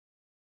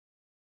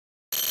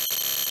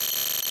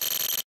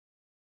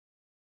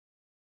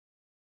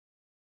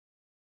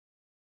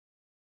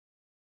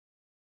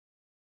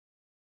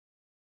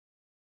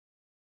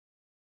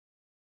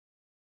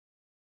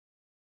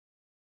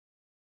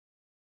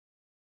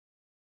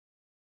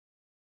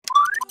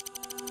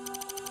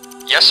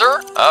Yes,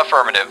 sir.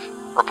 Affirmative.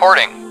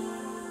 Reporting.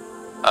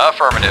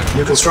 Affirmative.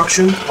 New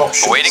construction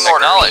options. Awaiting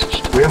orders.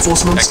 Acknowledged.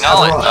 Reinforcements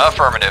Acknowledged. have arrived.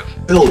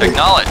 Affirmative. Building.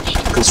 Acknowledged.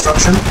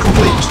 Construction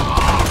complete.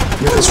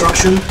 New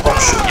construction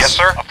options. Yes,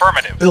 sir.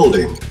 Affirmative.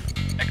 Building.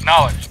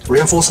 Acknowledged.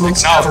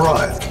 Reinforcements have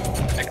arrived.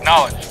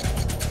 Acknowledged.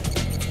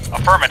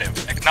 Affirmative.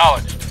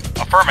 Acknowledged.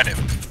 Affirmative.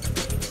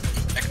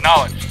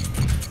 Acknowledged.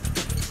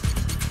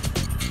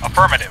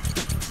 Affirmative.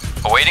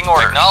 Awaiting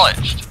orders.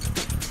 Acknowledged.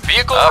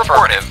 Vehicle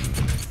reporting.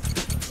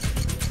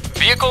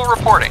 Vehicle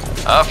reporting.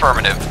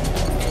 Affirmative.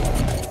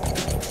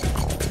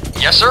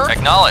 Yes, sir.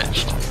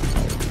 Acknowledged.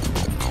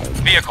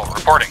 Vehicle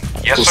reporting.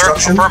 Yes, sir.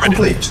 Construction Affirmative.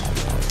 complete.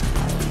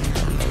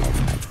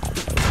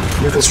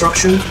 New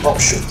construction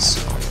options.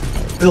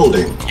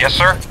 Building. Yes,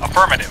 sir.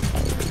 Affirmative.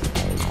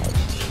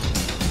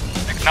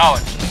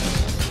 Acknowledged.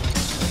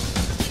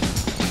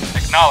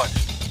 Acknowledged.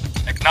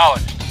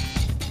 Acknowledged.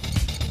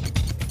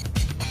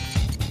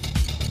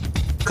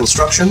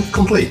 Construction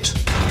complete.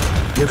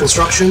 New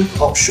construction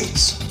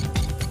options.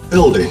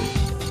 Building.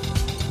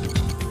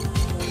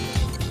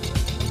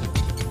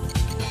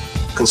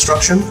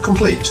 Construction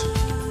complete.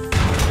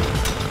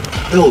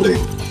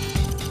 Building.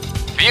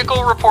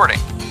 Vehicle reporting.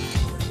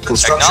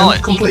 Construction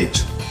Acknowledged.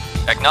 complete.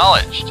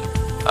 Acknowledged.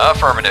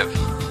 Affirmative.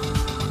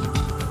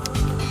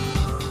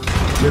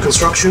 New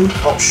construction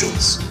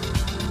options.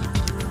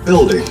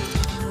 Building.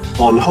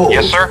 On hold.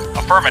 Yes, sir.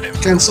 Affirmative.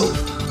 Cancel.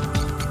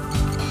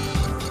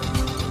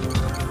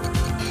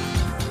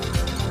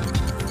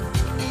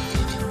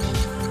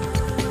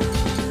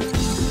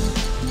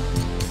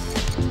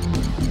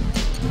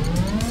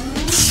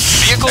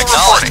 Vehicle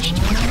reporting.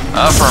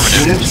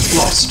 Affirmative. Unit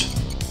lost.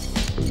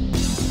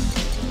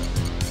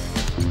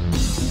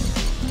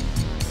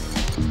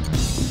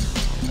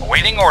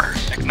 Awaiting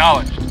orders.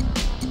 Acknowledged.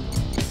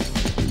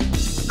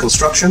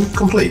 Construction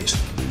complete.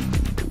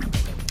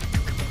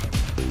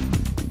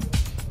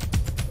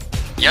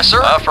 Yes,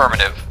 sir.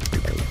 Affirmative.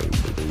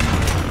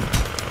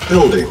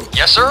 Building.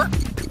 Yes, sir.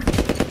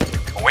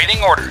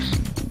 Awaiting orders.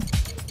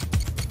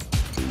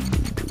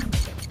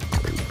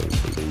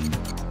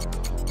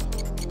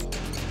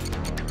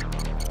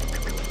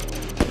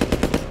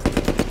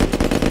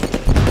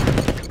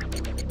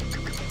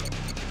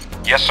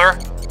 Yes, sir.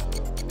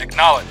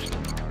 Acknowledged.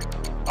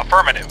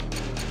 Affirmative.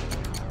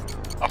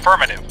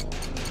 Affirmative.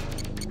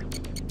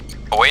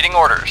 Awaiting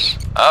orders.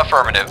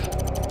 Affirmative.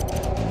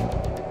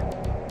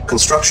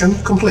 Construction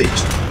complete.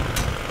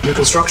 New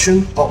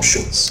construction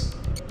options.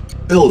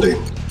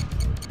 Building.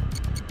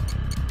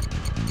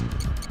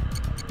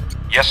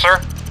 Yes, sir.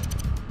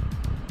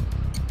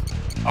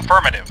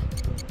 Affirmative.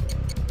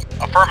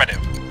 Affirmative.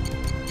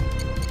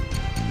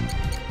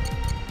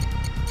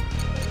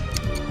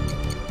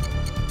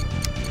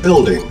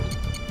 Building.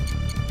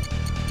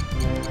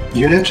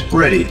 Unit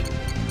ready.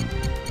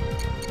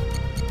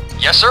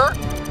 Yes, sir.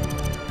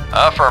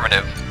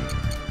 Affirmative.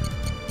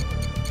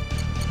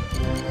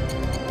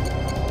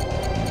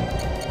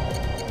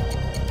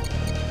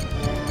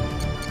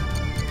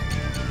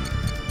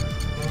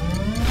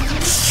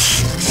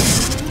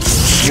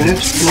 Unit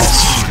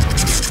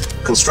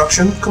lost.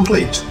 Construction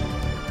complete.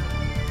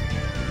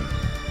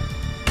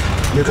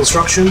 New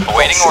construction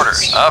Awaiting options.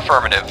 orders.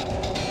 Affirmative.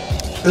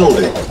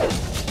 Building.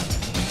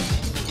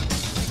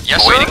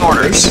 Yes, Awaiting sir.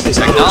 orders is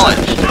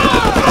Acknowledged.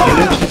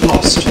 Unit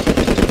lost.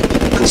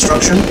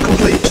 Construction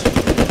complete.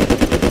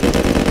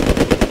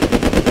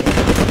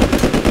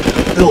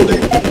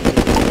 Building.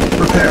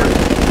 Repairing.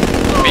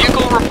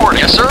 Vehicle report.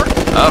 Yes, sir.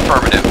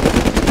 Affirmative.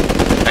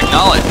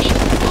 Acknowledged.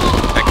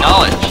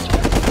 Acknowledged.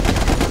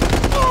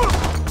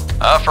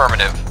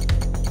 Affirmative.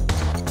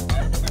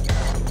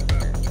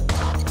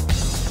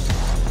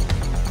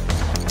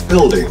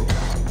 Building.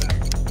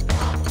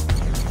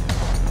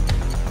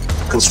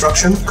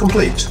 Construction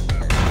complete.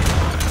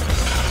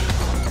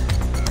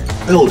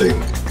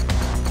 Building.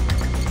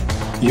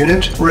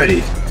 Unit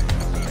ready.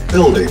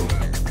 Building.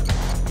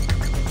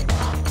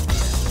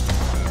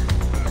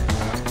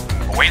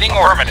 Awaiting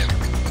affirmative.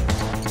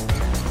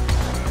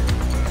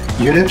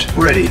 Unit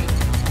ready.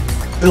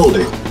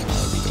 Building.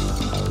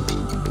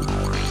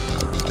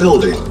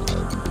 Building.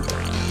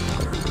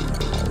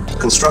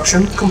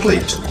 Construction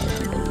complete.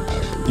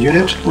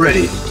 Unit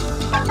ready.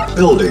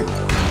 Building.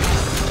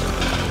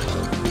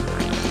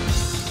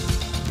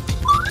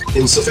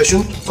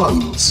 Insufficient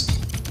funds.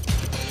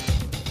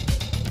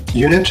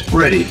 Unit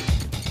ready.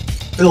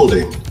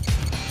 Building.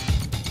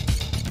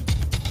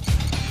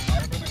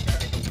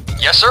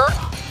 Yes, sir.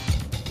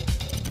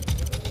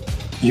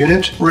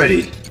 Unit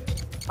ready.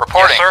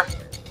 Reporting. Yes, sir.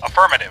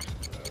 Affirmative.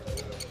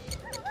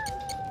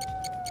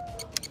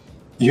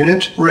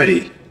 Unit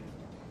ready.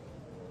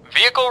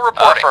 Vehicle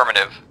reporting.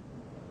 Affirmative.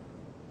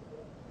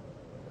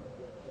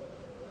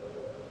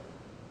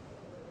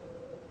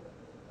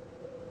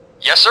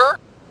 Yes, sir.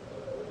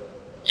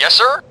 Yes,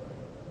 sir.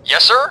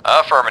 Yes, sir.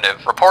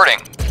 Affirmative. Reporting.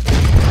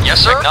 Yes,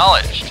 sir.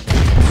 Acknowledged.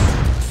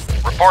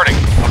 Reporting.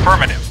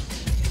 Affirmative.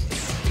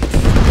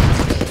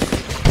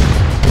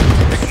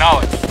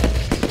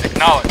 Acknowledged.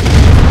 Acknowledged.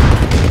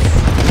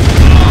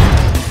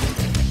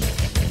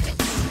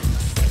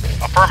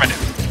 Affirmative.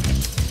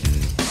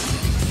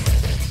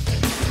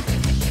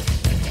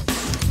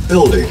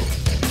 Building.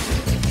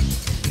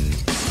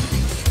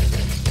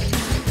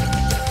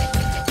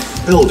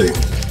 Building.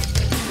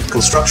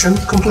 Construction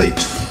complete.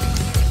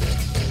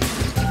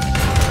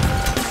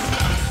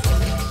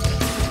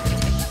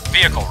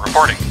 Vehicle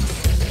reporting.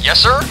 Yes,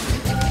 sir.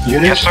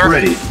 Unit Yes, sir.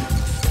 ready.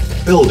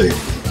 Building.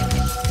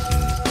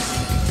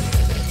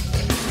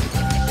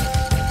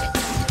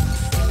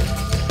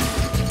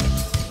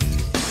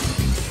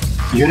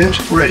 Unit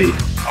ready.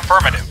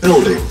 Affirmative.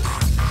 Building.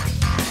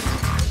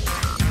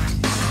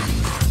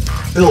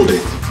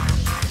 Building.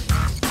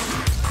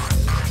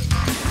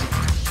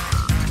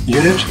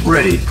 Unit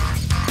ready.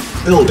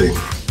 Building.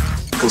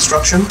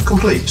 Construction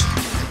complete.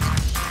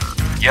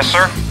 Yes,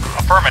 sir.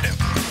 Affirmative.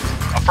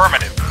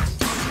 Affirmative.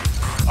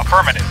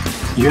 Affirmative.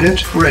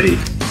 Unit ready.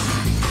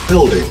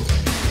 Building.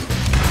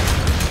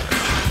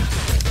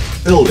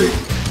 Building.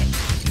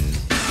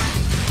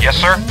 Yes,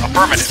 sir.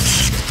 Affirmative.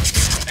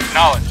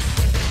 Acknowledged.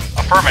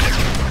 Affirmative.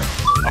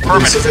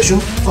 Affirmative.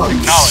 Insufficient funds.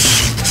 Acknowledged.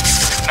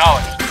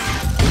 Acknowledged.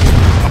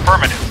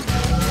 Affirmative.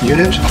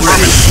 Unit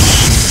ready.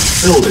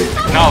 Affirmative. Building.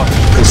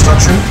 Acknowledged.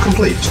 Construction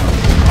complete.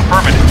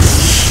 Affirmative.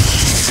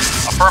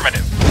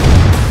 Affirmative.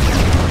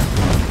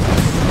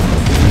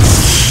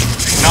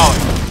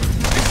 Acknowledged.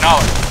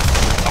 Acknowledged.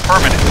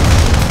 Affirmative.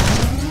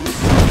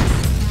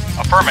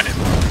 Affirmative.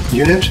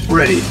 Unit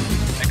ready.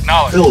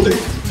 Acknowledged. Building.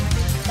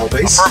 Our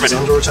base is Affirmative.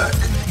 under attack.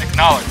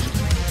 Acknowledged.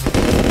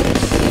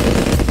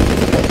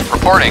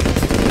 Reporting.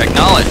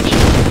 Acknowledged.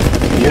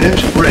 Unit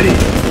ready.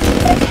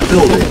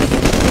 Building.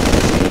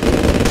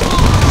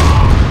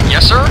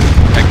 Yes, sir.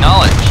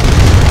 Acknowledged.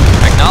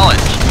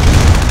 Acknowledged.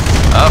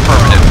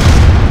 Affirmative.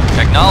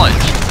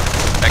 Acknowledged.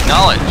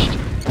 Acknowledged.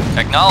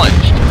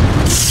 Acknowledged.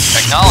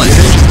 Acknowledged.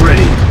 Unit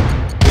ready.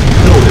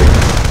 Building.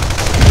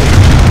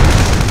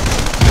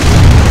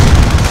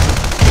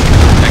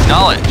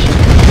 Acknowledged.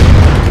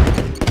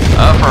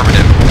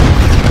 Affirmative.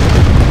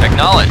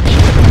 Acknowledged.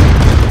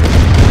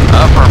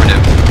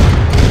 Affirmative.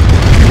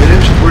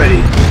 Unit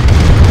ready.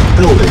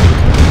 Building.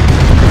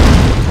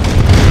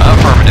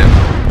 Affirmative.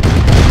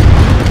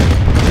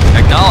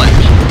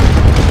 Acknowledged.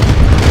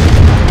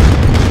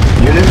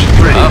 Unit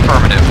ready.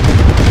 Affirmative.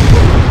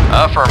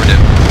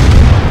 Affirmative.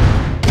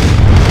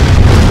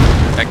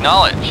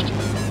 Acknowledged.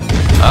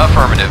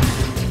 Affirmative.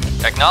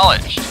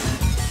 Acknowledged.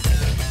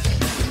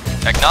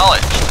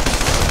 Acknowledged.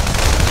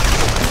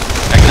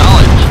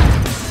 Acknowledged.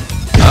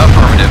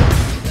 Affirmative.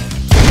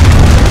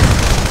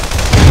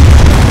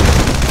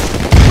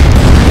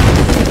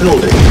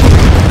 Building.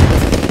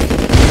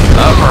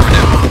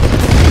 Affirmative.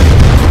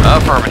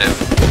 Affirmative.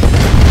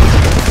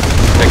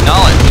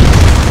 Acknowledged.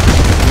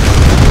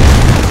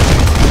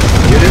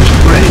 Unit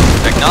ready.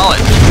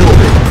 Acknowledged.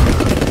 Building.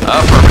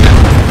 Affirmative.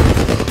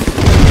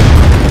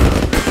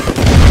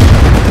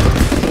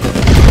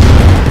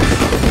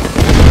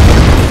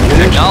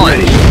 Unit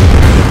Acknowledged.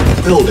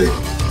 ready. Building.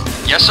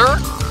 Yes, sir.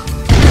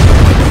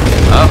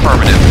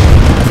 Affirmative.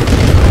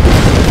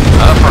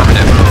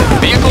 Affirmative.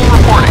 Vehicle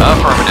reporting.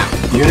 Affirmative.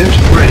 Unit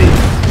ready.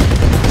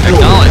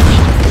 Building. Acknowledged.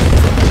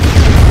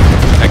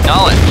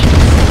 Acknowledged.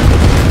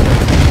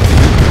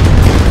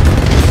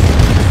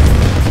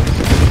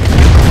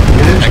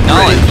 Unit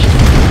Acknowledged. ready.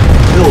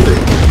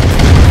 Building.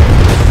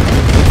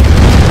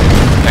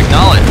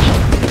 Acknowledged.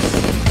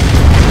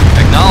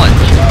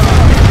 Acknowledged.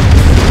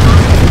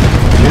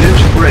 Unit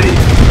ready.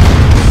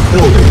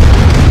 Building.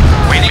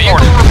 Waiting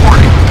vehicle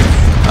reporting.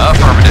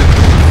 Affirmative.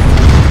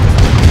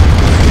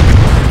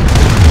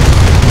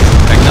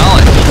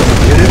 Acknowledged.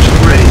 Unit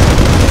ready.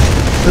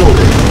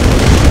 Building.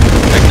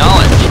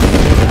 Acknowledged.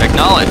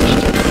 Acknowledged.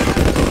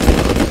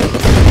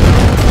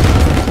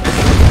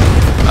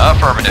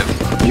 Affirmative.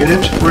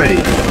 Unit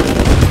ready.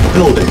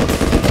 Building.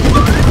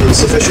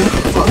 Insufficient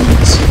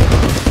funds.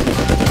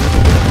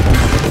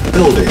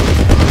 Building.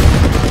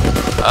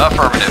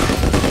 Affirmative.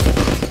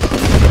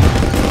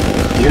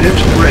 Unit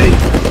ready.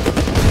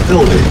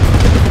 Building.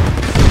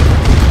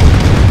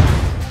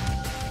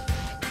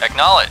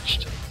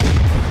 Acknowledged.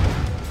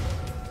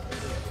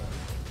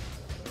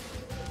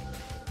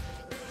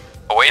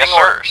 Awaiting Yes,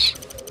 sir. orders.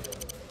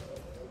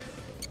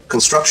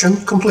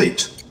 Construction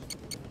complete.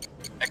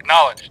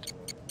 Acknowledged.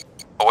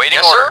 Awaiting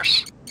Yes, sir.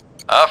 orders.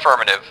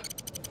 Affirmative.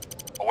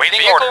 Awaiting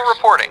Vehicle orders.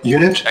 reporting.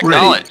 Unit ready.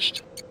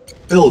 Acknowledged.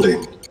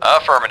 Building.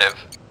 Affirmative.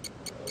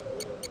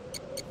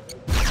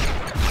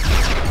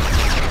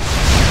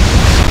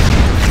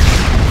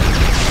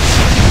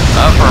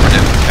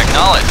 Affirmative.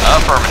 Acknowledged.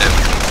 Affirmative.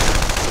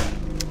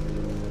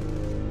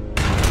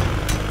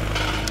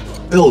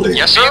 Building.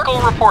 Yes, sir.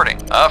 Vehicle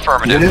reporting.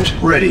 Affirmative. Unit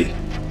ready.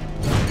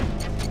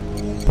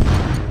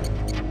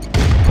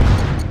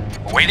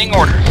 Awaiting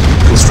orders.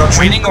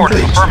 Construction Awaiting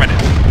orders. complete.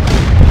 Affirmative.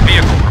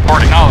 Vehicle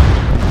reporting. Acknowledged.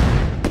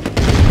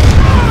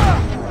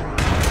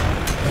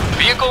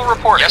 Vehicle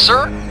reporting. Yes,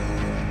 sir.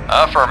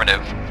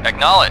 Affirmative.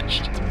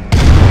 Acknowledged.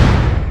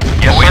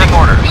 Yes, Awaiting sir.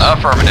 orders.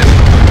 Affirmative.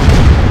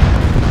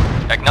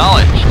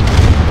 Acknowledged.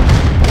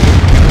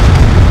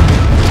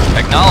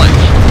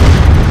 Acknowledged.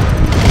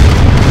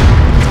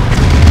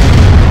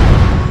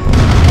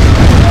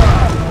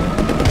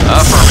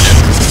 Affirmative.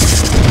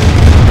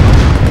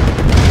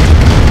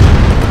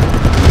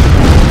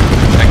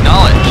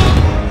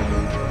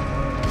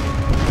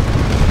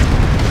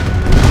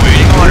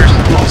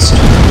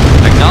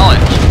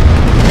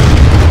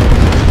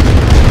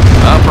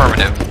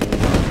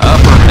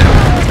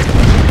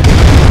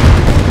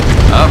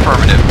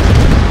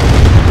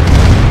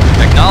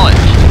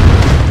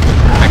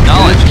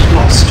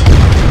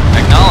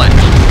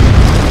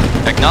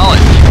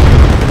 Acknowledged.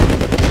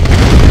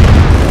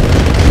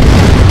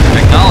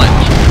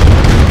 Acknowledged.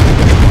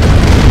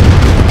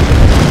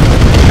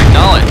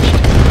 Acknowledged.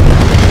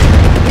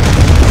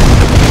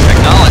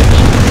 Acknowledged.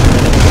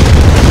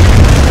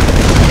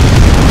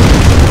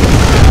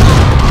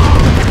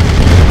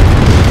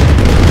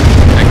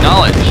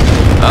 Acknowledged.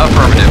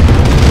 Affirmative.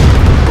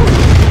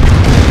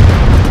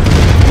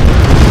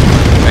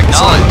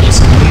 Acknowledged. Silence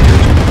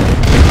needed.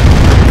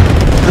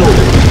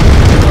 Building.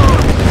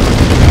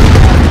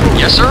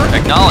 Yes, sir.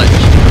 Acknowledged.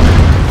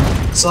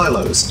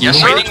 Silos Yes,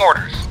 sir. needed. Awaiting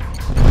orders.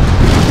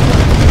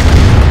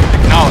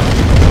 Acknowledged.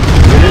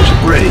 Unit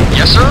ready.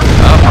 Yes, sir.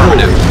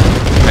 Affirmative.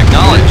 Building.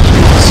 Acknowledged.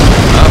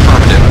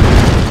 Affirmative.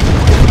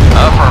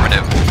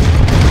 Affirmative.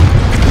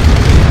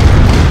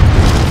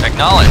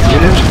 Acknowledged.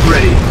 Unit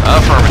ready.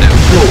 Affirmative.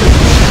 Building.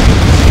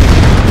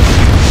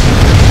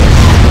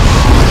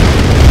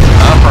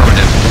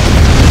 Affirmative.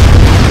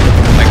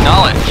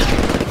 Acknowledged.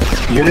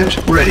 Unit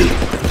ready.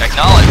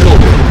 Acknowledged.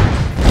 Building.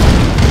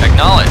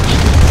 Acknowledged.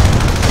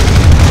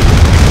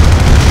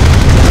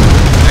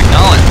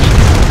 Acknowledged.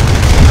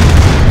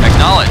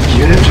 Acknowledged.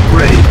 Unit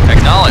ready.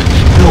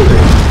 Acknowledged.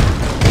 Building.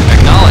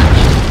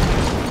 Acknowledged.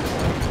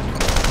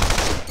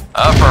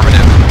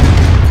 Affirmative.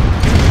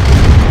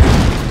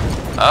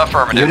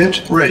 Affirmative.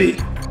 Unit ready.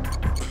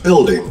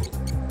 Building.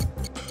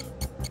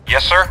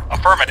 Yes, sir.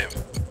 Affirmative.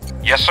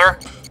 Yes, sir.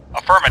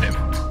 Affirmative.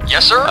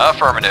 Yes, sir.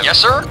 Affirmative. Yes,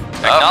 sir.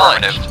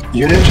 Acknowledged.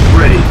 Unit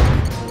ready.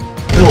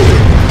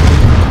 Building.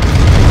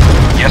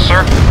 Yes,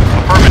 sir.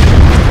 Affirmative.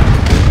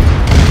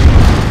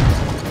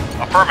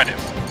 Affirmative.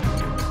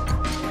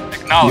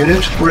 Acknowledged.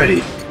 Unit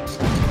ready.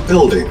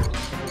 Building.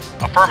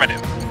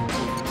 Affirmative.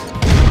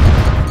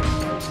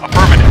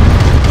 Affirmative.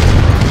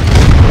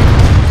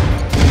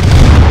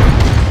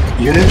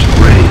 Unit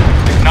ready.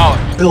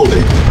 Acknowledged.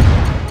 Building.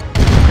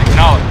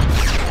 Acknowledged.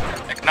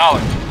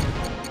 Acknowledged.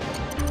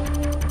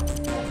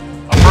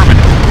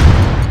 Affirmative.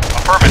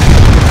 Affirmative.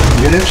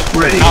 Unit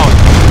ready.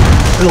 Acknowledged.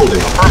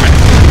 Building. Affirmative.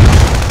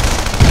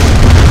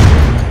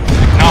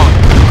 Acknowledged.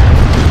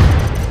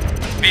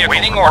 Vehicle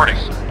awaiting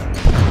orders.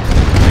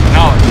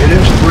 Acknowledged.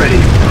 Unit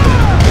ready.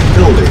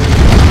 Building.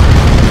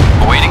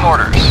 Awaiting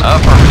orders.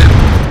 Affirmative.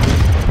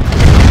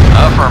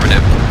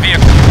 Affirmative.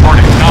 Vehicle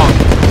reporting.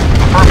 Acknowledged.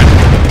 Affirmative.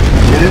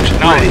 Unit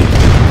ready.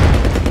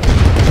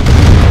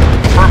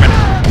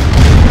 Affirmative.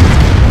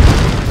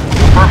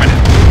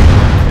 Affirmative.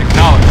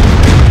 Acknowledged.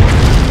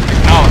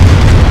 Acknowledged.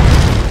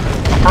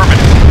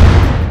 Affirmative.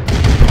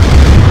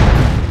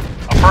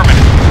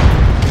 Affirmative.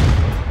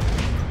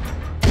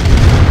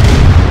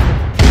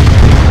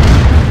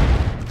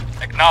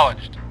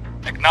 Acknowledged.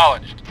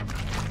 Acknowledged.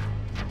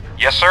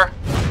 Yes, sir.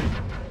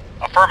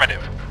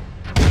 Affirmative.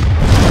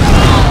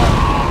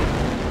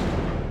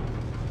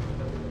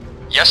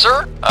 Yes,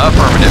 sir.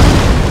 Affirmative.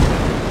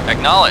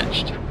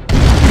 Acknowledged.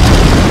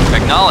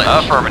 Acknowledged.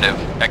 Affirmative.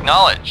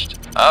 Acknowledged.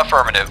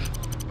 Affirmative.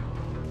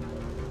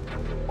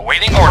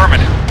 Awaiting order.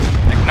 Affirmative.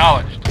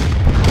 Acknowledged.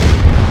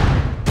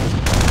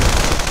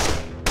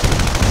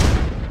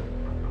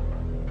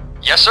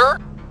 Yes, sir.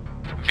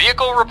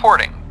 Vehicle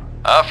reporting.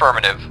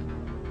 Affirmative.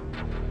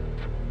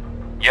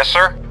 Yes,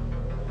 sir.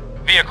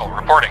 Vehicle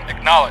reporting.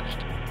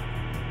 Acknowledged.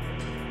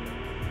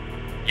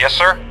 Yes,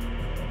 sir.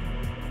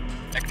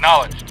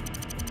 Acknowledged.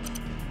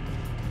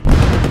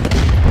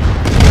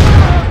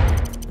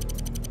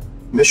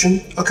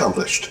 Mission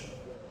accomplished.